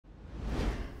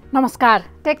नमस्कार,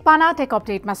 टेकपाना टेक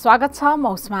अपडेटमा स्वागत छ।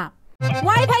 मौसमा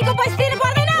वाइफाईको पैसा तिर्नु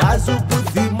पर्दैन। आजु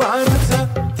बुद्धिमान छ,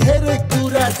 धेरै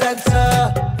कुरा जान्छ।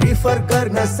 रिफर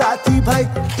गर्न साथी भाइ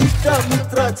इष्ट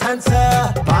मित्र छान्छ।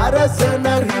 12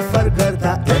 जना रिफर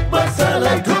गर्दा 1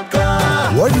 वर्षलाई ढुक्का।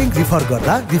 वर्ल्ड रिफर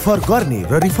गर्दा रिफर गर्ने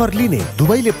र रिफर लिने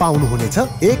दुवैले पाउनु हुनेछ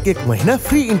 1 महिना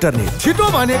फ्री इन्टरनेट। छिटो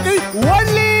भनेकै वर्ल्ड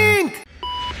लिंक।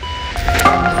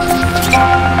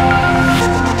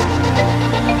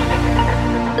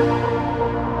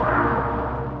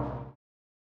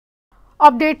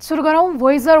 अपडेट सुरु गरौँ।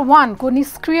 Voyager 1 को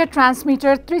निष्क्रिय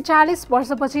ट्रान्समिटर 43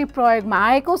 वर्षपछि प्रयोगमा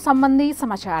आएको सम्बन्धी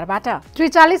समाचारबाट।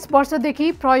 43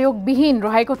 वर्षदेखि प्रयोगविहीन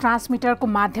रहेको ट्रान्समिटरको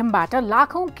माध्यमबाट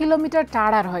लाखौं किलोमिटर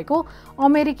टाढा रहेको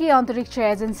अमेरिकी अन्तरिक्ष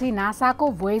एजेन्सी नासाको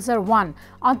Voyager 1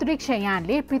 अन्तरिक्ष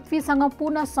यानले पृथ्वीसँग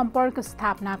पुनः सम्पर्क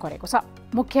स्थापना गरेको छ।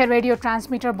 मुख्य रेडियो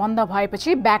ट्रान्समिटर बन्द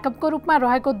भएपछि ब्याकअपको रूपमा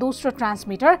रहेको दोस्रो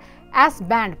ट्रान्समिटर एस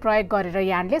ब्यान्ड प्रयोग गरेर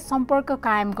यानले सम्पर्क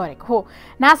कायम गरेको हो।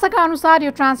 नासाका अनुसार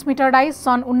यो ट्रान्समिटरलाई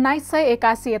सन्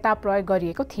 1981 यता प्रयोग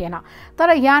गरिएको थिएन, तर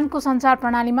यानको सञ्चार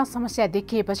प्रणालीमा समस्या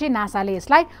देखिएपछि नासाले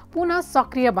यसलाई पुनः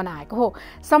सक्रिय बनाएको हो।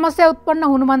 समस्या उत्पन्न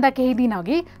हुनुभन्दा केही दिन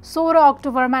अघि 16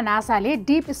 अक्टोबरमा नासाले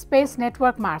डीप स्पेस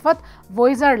नेटवर्क मार्फत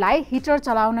Voyagerलाई हिटर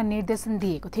चलाउन निर्देशन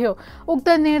दिएको थियो। उक्त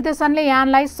निर्देशनले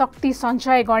यानलाई शक्ति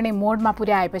सञ्चय गर्ने मोडमा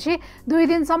पुर्याएपछि 2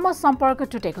 दिनसम्म सम्पर्क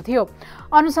टुटेको थियो।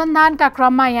 अनुसन्धानका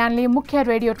क्रममा यानले मुख्य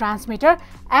रेडियो ट्रान्समिटर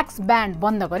एक्स ब्यान्ड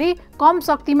बन्द गरी कम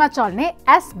शक्तिमा चल्ने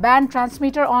एस ब्यान्ड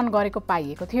ट्रान्समिटर अन गरेको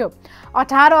पाइएको थियो।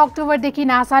 18 अक्टोबरदेखि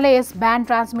नासाले एस ब्यान्ड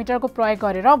ट्रान्समिटरको प्रयोग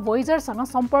गरेर Voyagerसँग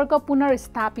सम्पर्क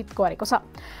पुनर्स्थापित गरेको छ।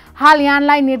 हाल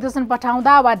यानलाई निर्देशन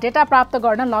पठाउँदा वा डेटा प्राप्त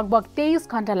गर्न लगभग 23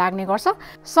 घण्टा लाग्ने गर्छ।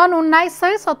 सन्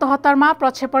 1977 मा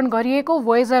प्रक्षेपण गरिएको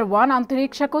Voyager 1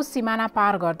 अन्तरिक्षको सिमाना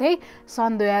पार गर्दै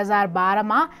सन् 2012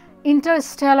 मा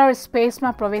इन्टरस्टेलर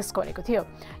स्पेसमा प्रवेश गरेको थियो।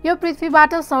 यो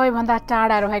पृथ्वीबाट सबैभन्दा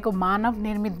टाढा रहेको मानव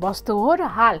निर्मित वस्तु हो र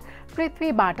हाल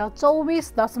पृथ्वीबाट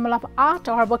 24.8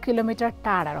 अर्ब किलोमिटर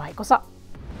टाढा रहेको छ।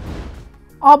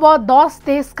 अब 10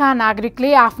 देशका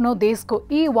नागरिकले आफ्नो देशको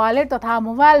ई-वालेट तथा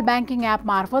मोबाइल ब्याङ्किङ एप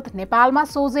मार्फत नेपालमा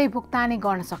सोझै भुक्तानी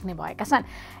गर्न सक्ने भएका छन्।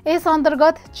 यस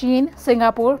अन्तर्गत चीन,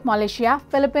 Singapore, Malaysia,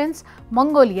 Philippines,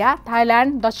 Mongolia,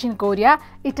 Thailand, दक्षिण कोरिया,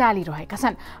 इटाली रहेका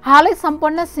छन्। हालै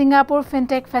सम्पन्न सिङ्गापुर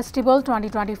फिनटेक फेस्टिभल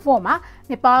 2024 मा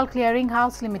Nepal clearing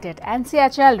house limited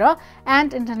NCHL र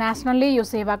एन्ड इन्टरनेसनलले यो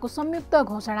सेवाको संयुक्त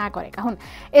घोषणा गरेका हुन्।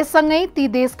 यससँगै ती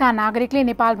देशका नागरिकले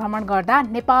नेपाल भ्रमण गर्दा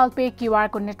नेपाल पे क्यूआर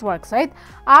को नेटवर्क सहित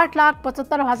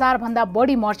 8,75,000 भन्दा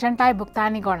बढी मर्चेन्टलाई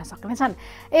भुक्तानी गर्न सक्नेछन्।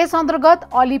 यस अन्तर्गत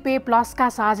अलिपे प्लसका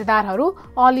साझेदारहरू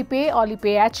अलिपे,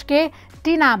 अलिपे HK,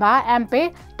 टिनाभा, एमपे,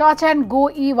 touch and go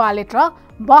e-wallet र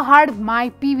बहार्ड माई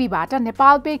पीवीबाट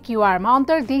नेपाल पे क्यूआरमा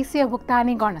अन्तर्देशीय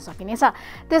भुक्तानी गर्न सकिनेछ।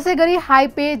 त्यसैगरी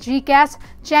हाइपे, जीक्यास,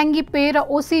 च्याङ्गी पे र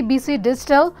OCBC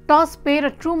डिजिटल, टस पे र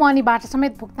ट्रु मनीबाट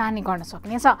समेत भुक्तानी गर्न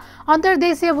सकिनेछ।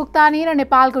 अन्तर्देशीय भुक्तानी र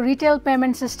नेपालको रिटेल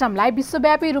पेमेन्ट सिस्टमलाई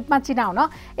विश्वव्यापी रूपमा चिनाउन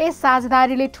यस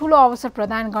साझेदारीले ठूलो अवसर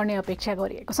प्रदान गर्ने अपेक्षा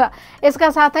गरिएको छ। यसका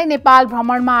साथै नेपाल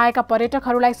भ्रमणमा आएका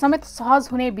पर्यटकहरूलाई समेत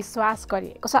सहज हुने विश्वास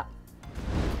गरिएको छ।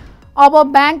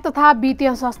 अब ब्याङ्क तथा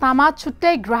वित्तीय संस्थामा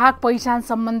छुट्टै ग्राहक पहिचान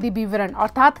सम्बन्धी विवरण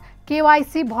अर्थात्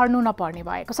KYC भर्नु नपर्ने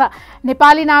भएको छ।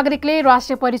 नेपाली नागरिकले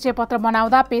राष्ट्रिय परिचय पत्र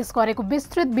बनाउँदा पेश गरेको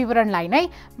विस्तृत विवरणलाई नै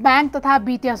ब्याङ्क तथा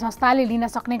वित्तीय संस्थाले लिन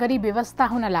सक्ने गरी व्यवस्था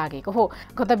हुन लागेको हो।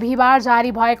 गत बिहीबार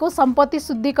जारी भएको सम्पत्ति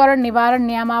शुद्धिकरण निवारण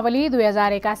नियमावली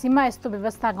 2081 मा यस्तो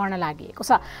व्यवस्था गर्न लागि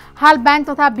छ। हाल ब्याङ्क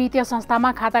तथा वित्तीय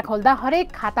संस्थामा खाता खोल्दा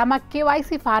हरेक खातामा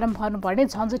KYC फारम भर्नुपर्ने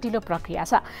झन्झटिलो प्रक्रिया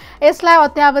छ। यसलाई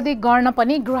अत्यावधिक गर्न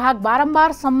पनि ग्राहक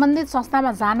बारम्बार सम्बन्धित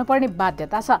संस्थामा जानुपर्ने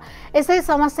बाध्यता छ। यसै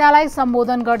समस्यालाई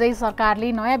सम्बोधन गर्दै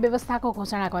सरकारले नयाँ व्यवस्थाको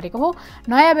घोषणा गरेको हो।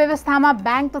 नयाँ व्यवस्थामा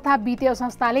ब्याङ्क तथा वित्तीय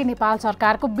संस्थाले नेपाल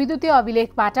सरकारको विद्युतीय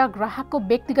अभिलेखबाट ग्राहकको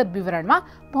व्यक्तिगत विवरणमा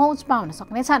पहुँच पाउन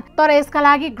सक्नेछन्, तर यसका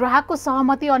लागि ग्राहकको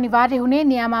सहमति अनिवार्य हुने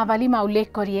नियमावलीमा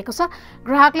उल्लेख गरिएको छ।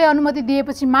 ग्राहकले अनुमति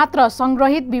दिएपछि मात्र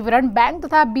संग्रहित विवरण ब्याङ्क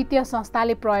तथा वित्तीय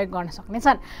संस्थाले प्रयोग गर्न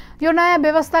सक्नेछन्। यो नयाँ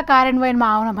व्यवस्था कार्यान्वयनमा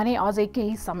आउन भने अझै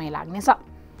केही समय लाग्नेछ।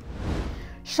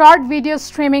 Short video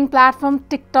streaming platform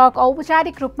TikTok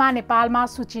औपचारिक रूपमा नेपालमा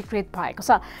सूचीकृत भएको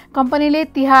छ। कम्पनीले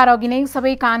तिहार अघि नै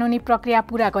सबै कानुनी प्रक्रिया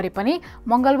पूरा गरे पनि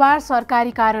मंगलबार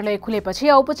सरकारी कार्यालय खुलेपछि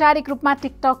औपचारिक रूपमा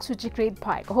टिकटक सूचीकृत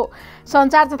भएको हो।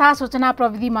 सञ्चार तथा सूचना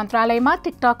प्रविधि मन्त्रालयमा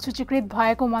टिकटक सूचीकृत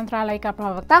भएको मन्त्रालयका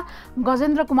प्रवक्ता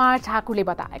गजेन्द्र कुमार ठाकुरले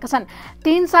बताएका छन्।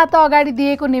 3 साता अगाडि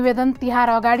दिएको निवेदन तिहार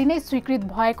अगाडि नै स्वीकृत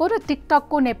भएको र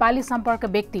टिकटकको नेपाली सम्पर्क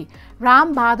व्यक्ति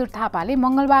राम बहादुर थापाले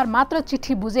मंगलबार मात्र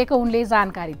चिठी बुझेको उनले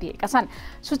जानकारी दिएका छन्।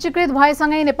 सूचीकृत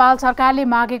भएसँगै नेपाल सरकारले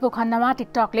मागेको खण्डमा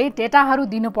टिकटकले डेटाहरू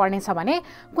दिनुपर्नेछ भने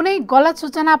कुनै गलत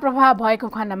सूचना प्रभाव भएको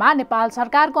खण्डमा नेपाल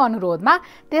सरकारको अनुरोधमा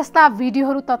त्यस्ता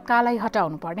भिडियोहरू तत्कालै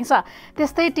हटाउनु पर्नेछ।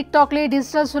 त्यस्तै टिकटकले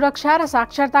डिजिटल सुरक्षा र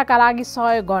साक्षरताका लागि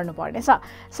सहयोग गर्नुपर्नेछ।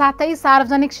 साथै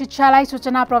सार्वजनिक शिक्षालाई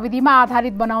सूचना प्रविधिमा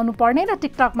आधारित बनाउनु पर्ने र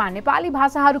टिकटकमा नेपाली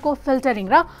भाषाहरूको फिल्टरिङ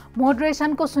र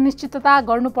मोडरेसनको सुनिश्चितता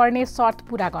गर्नुपर्ने शर्त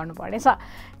पूरा गर्नुपर्नेछ।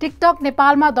 टिकटक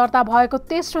नेपालमा दर्ता भएको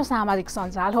तेस्रो सामाजिक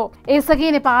सञ्जाल हो।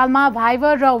 यसअघि नेपालमा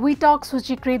भाइबर र विटक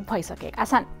सूचीकृत भइसकेका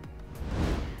छन्।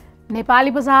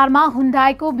 नेपाली बजारमा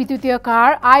हुन्डाईको विद्युतीय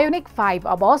कार आयोनिक 5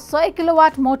 अब 100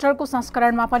 किलोवाट मोटरको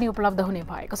संस्करणमा पनि उपलब्ध हुने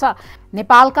भएको छ।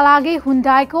 नेपालका लागि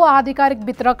हुन्डाईको आधिकारिक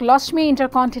वितरक लक्ष्मी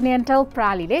इन्टरकन्टिनेन्टल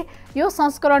प्रालीले यो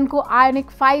संस्करणको आयोनिक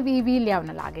 5 EV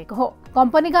ल्याउन लागेको हो।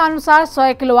 कम्पनीका अनुसार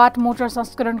 100 किलोवाट मोटर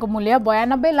संस्करणको मूल्य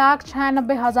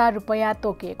 92,96,000 रुपैयाँ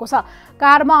तोकिएको छ।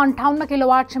 कारमा 58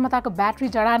 किलोवाट क्षमताको ब्याट्री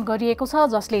जडान गरिएको छ,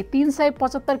 जसले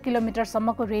 375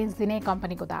 किलोमिटरसम्मको रेन्ज दिने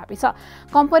कम्पनीको दाबी छ।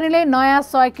 कम्पनीले नयाँ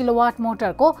 100 किलोवाट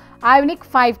मोटरको आयोनिक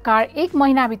 5 कार 1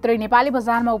 महिनाभित्रै नेपाली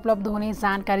बजारमा उपलब्ध हुने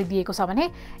जानकारी दिएको छ भने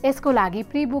यसको लागि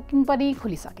प्री बुकिङ पनि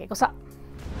खुलिसकेको छ।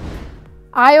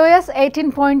 आईओएस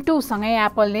 18.2 सँगै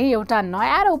एप्पलले एउटा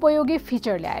नयाँ र उपयोगी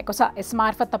फिचर ल्याएको छ।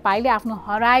 यसमार्फत तपाईँले आफ्नो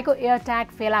हराएको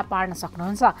एयरट्याग फेला पार्न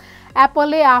सक्नुहुन्छ।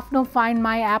 एप्पलले आफ्नो फाइन्ड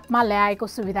माई एपमा ल्याएको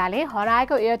सुविधाले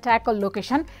हराएको एयरट्यागको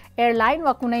लोकेसन एयरलाइन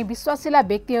वा कुनै विश्वसिला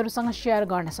व्यक्तिहरूसँग सेयर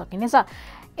गर्न सकिनेछ।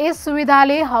 यस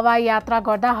सुविधाले हवाई यात्रा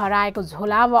गर्दा हराएको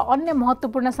झोला वा अन्य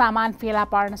महत्त्वपूर्ण सामान फेला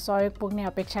पार्न सहयोग पुग्ने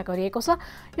अपेक्षा गरिएको छ।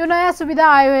 यो नयाँ सुविधा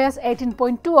आईओएस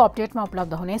 18.2 अपडेटमा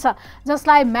उपलब्ध हुनेछ,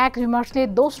 जसलाई म्याक रिमर्सले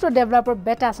दोस्रो डेभलपर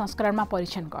बेटा संस्करणमा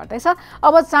परीक्षण गर्दैछ।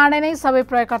 अब चाँडै नै सबै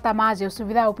प्रयोगकर्तामा यो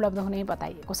सुविधा उपलब्ध हुने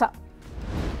बताइएको छ।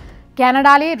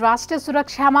 क्यानाडाले राष्ट्रिय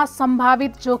सुरक्षामा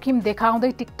सम्भावित जोखिम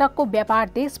देखाउँदै टिकटकको व्यापार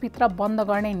देशभित्र बन्द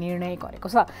गर्ने निर्णय गरेको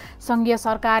छ। संघीय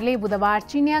सरकारले बुधबार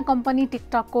चिनिया कम्पनी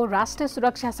टिकटकको राष्ट्रिय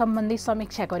सुरक्षा सम्बन्धी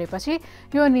समीक्षा गरेपछि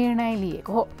यो निर्णय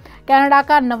लिएको हो।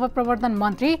 क्यानाडाका नवप्रवर्धन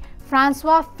मन्त्री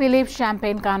फ्रान्सवा फिलिप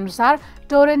श्याम्पेनका अनुसार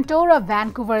टोरेन्टो र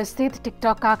भ्यान्कुभर स्थित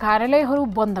टिकटकका कार्यालयहरू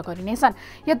बन्द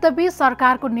गरिनेछन्। यद्यपि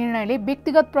सरकारको निर्णयले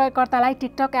व्यक्तिगत प्रयोगकर्तालाई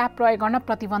टिकटक एप प्रयोग गर्न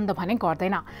प्रतिबन्ध भने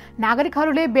गर्दैन।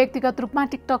 नागरिकहरूले व्यक्तिगत रूपमा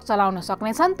टिकटक चलाउन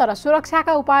सक्नेछन्, तर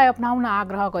सुरक्षाका उपाय अपनाउन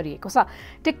आग्रह गरिएको छ।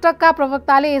 टिकटकका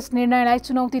प्रवक्ताले यस निर्णयलाई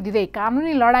चुनौती दिँदै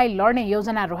कानुनी लडाई लड्ने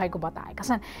योजना रहेको बताएका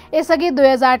छन्। यसअघि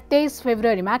 2023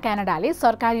 फेब्रुअरीमा क्यानाडाले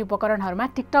सरकारी उपकरणहरूमा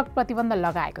टिकटक प्रतिबन्ध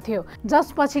लगाएको थियो,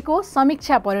 जसपछिको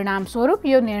समीक्षा परिणाम स्वरूप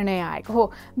यो निर्णय आएको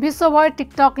हो। विश्वभर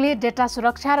टिकटकले डेटा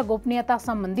सुरक्षा र गोपनीयता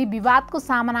सम्बन्धी विवादको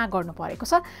सामना गर्नु परेको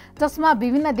छ, जसमा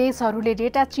विभिन्न देशहरूले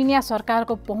डेटा चिनिया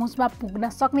सरकारको पहुँचमा पुग्न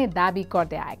सक्ने दाबी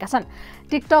गर्दै आएका छन्।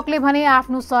 टिकटकले भने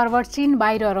आफ्नो सर्भर चीन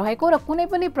बाहिर रहेको र कुनै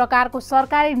पनि प्रकारको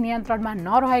सरकारी नियन्त्रणमा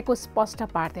नरहेको स्पष्ट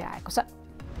पार्दै आएको छ।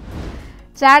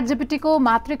 च्याटजीपीटीको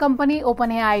मातृ कम्पनी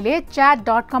ओपनएआईले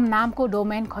डटकम नामको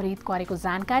डोमेन खरिद गरेको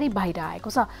जानकारी बाहिर आएको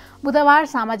छ। बुधबार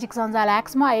सामाजिक सञ्जाल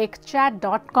एक्समा एक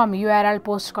डटकम URL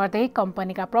पोस्ट गर्दै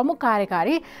कम्पनीका प्रमुख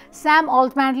कार्यकारी स्याम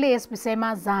अल्टम्यानले यस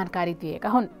विषयमा जानकारी दिएका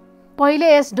हुन्। पहिले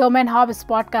यस डोमेन हब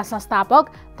स्पटका संस्थापक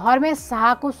धर्मेश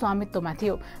शाहको स्वामित्वमा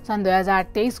थियो। सन्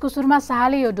 2023 को सुरुमा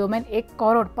शाहले यो डोमेन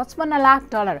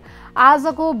 $1,55,00,000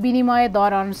 आजको विनिमय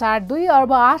दर अनुसार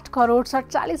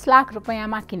 2,08,47,00,000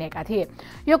 रुपैयाँमा किनेका थिए।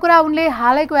 यो कुरा उनले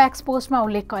हालैको एक्सपोस्टमा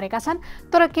उल्लेख गरेका छन्,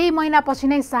 तर केही महिनापछि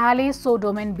नै शाहले सो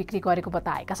डोमेन बिक्री गरेको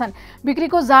बताएका छन्।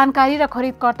 बिक्रीको जानकारी र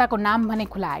खरिदकर्ताको नाम भने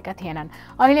खुलाएका थिएनन्।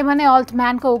 अहिले भने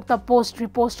अल्टम्यानको उक्त पोस्ट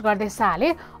रिपोस्ट गर्दै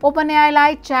शाहले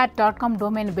ओपनएआईलाई डटकम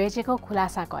डोमेन बेचेको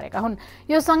खुलासा गरेका हुन्।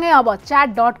 यो सँगै अब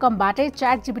डटकमबाटै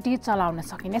च्याटजीपीटी चलाउन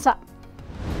सकिनेछ।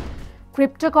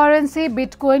 क्रिप्टोकरेन्सी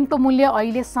बिटकोइनको मूल्य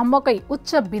अहिलेसम्मकै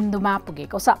उच्च बिन्दुमा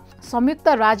पुगेको छ। संयुक्त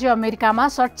राज्य अमेरिकामा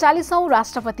 47औं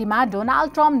राष्ट्रपतिमा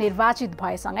डोनाल्ड ट्रम्प निर्वाचित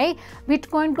भएसँगै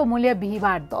बिटकोइनको मूल्य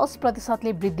बिहिबार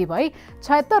 10% वृद्धि भई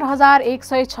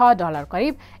 $76,106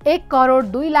 करिब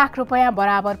 $1,02,00,000 रुपैयाँ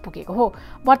बराबर पुगेको हो।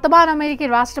 वर्तमान अमेरिकी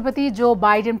राष्ट्रपति जो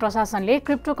बाइडेन प्रशासनले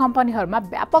क्रिप्टो कम्पनीहरूमा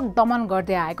व्यापक दमन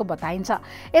गर्दै आएको बताइन्छ।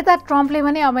 यता ट्रम्पले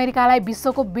भने अमेरिकालाई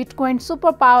विश्वको बिटकोइन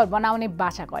सुपर पावर बनाउने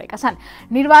बाचा गरेका छन्।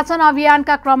 निर्वाचन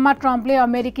अभियानका क्रममा ट्रम्पले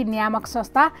अमेरिकी नियामक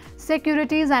संस्था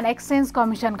सेक्युरिटिज एन्ड एक्सचेन्ज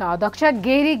कमिसनका अध्यक्ष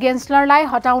गेरी गेन्सलरलाई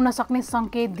हटाउन सक्ने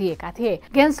संकेत दिएका थिए।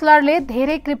 गेन्सलरले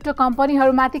धेरै क्रिप्टो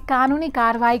कम्पनीहरूमाथि कानुनी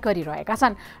कारबाही गरिरहेका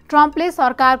छन्। ट्रम्पले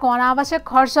सरकारको अनावश्यक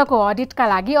खर्चको अडिटका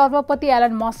लागि अरबपति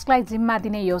एलन मस्कलाई जिम्मा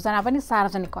दिने योजना पनि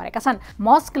सार्वजनिक गरेका छन्।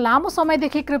 मस्क लामो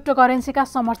समयदेखि क्रिप्टोकरेन्सीका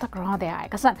समर्थक रहँदै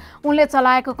आएका छन्। उनले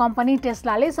चलाएको कम्पनी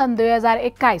टेस्लाले सन्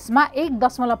 2021 मा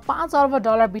 $1.5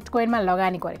 अर्ब बिटकोइनमा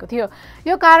लगानी गरेको थियो।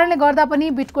 यो कारणले गर्दा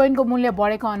पनि बिटकोइनको मूल्य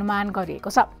बढेको अनुमान गरिएको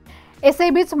छ।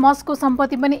 यसैबीच मस्कको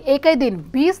सम्पत्ति पनि एकै दिन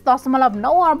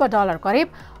 $20.9 अर्ब करिब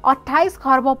 28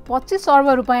 खर्ब 25 अर्ब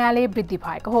रुपैयाँले वृद्धि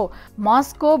भएको हो।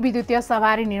 मस्कको विद्युतीय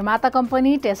सवारी निर्माता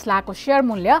कम्पनी टेस्लाको शेयर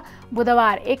मूल्य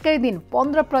बुधबार एकै दिन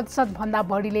 15% भन्दा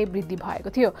बढीले वृद्धि भएको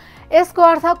थियो। यसको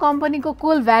अर्थ कम्पनीको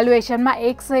कुल भ्यालुएसनमा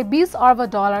 $120 अर्ब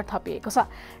थपिएको छ।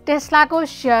 टेस्लाको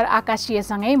शेयर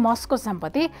आकाशीयसँगै मस्कको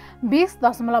सम्पत्ति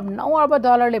 $20.9 अर्ब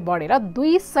ले बढेर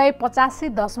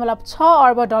 $285.6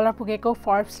 अर्ब पुगेको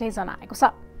फोर्ब्सले जनाएको छ।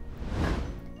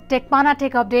 टेकपाना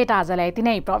टेक अपडेट आजलाई यति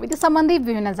नै। प्रविधि सम्बन्धी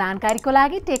विभिन्न जानकारीको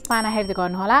लागि टेकपाना हेर्दै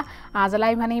गर्नुहोला।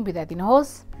 आजलाई भने बिदा दिनुहोस्।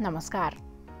 नमस्कार।